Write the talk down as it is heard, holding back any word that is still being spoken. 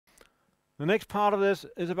The next part of this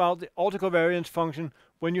is about the autocovariance function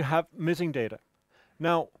when you have missing data.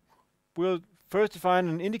 Now, we'll first define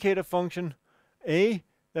an indicator function A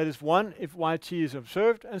that is 1 if yt is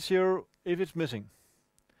observed and 0 if it's missing.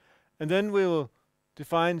 And then we will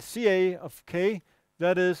define Ca of k,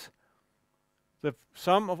 that is the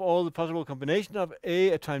sum of all the possible combinations of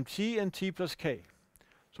A at time t and t plus k.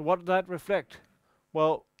 So what does that reflect?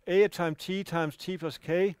 Well, A at time t times t plus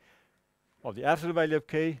k, or the absolute value of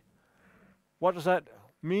k, what does that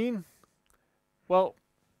mean? Well,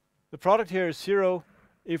 the product here is 0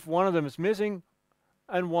 if one of them is missing,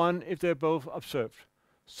 and 1 if they're both observed.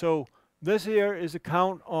 So this here is a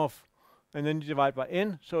count of, and then you divide by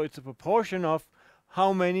n, so it's a proportion of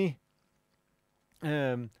how many,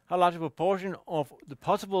 how large a proportion of the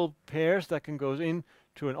possible pairs that can go in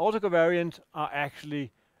to an autocovariance are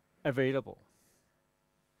actually available.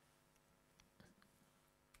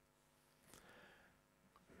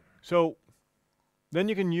 So then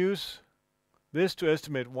you can use this to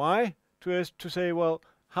estimate y, to say, well,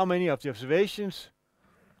 how many of the observations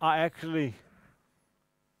are actually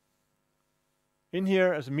in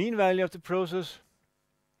here as a mean value of the process.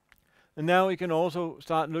 And now we can also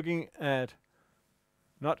start looking at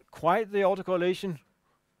not quite the autocorrelation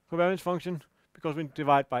covariance function, because we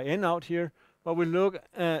divide by n out here, but we look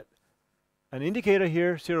at an indicator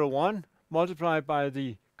here, 0, 1, multiplied by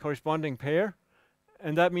the corresponding pair,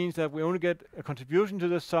 and that means that we only get a contribution to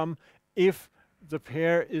the sum if the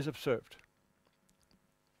pair is observed.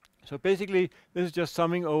 So basically, this is just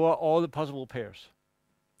summing over all the possible pairs.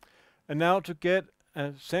 And now to get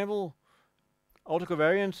a sample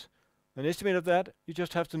autocovariance, an estimate of that, you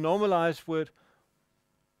just have to normalize with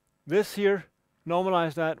this here,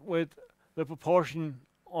 normalize that with the proportion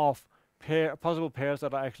of possible pairs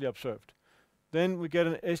that are actually observed. Then we get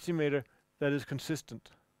an estimator that is consistent.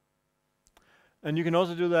 And you can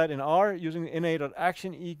also do that in R using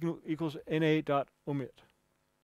na.action equals na.omit.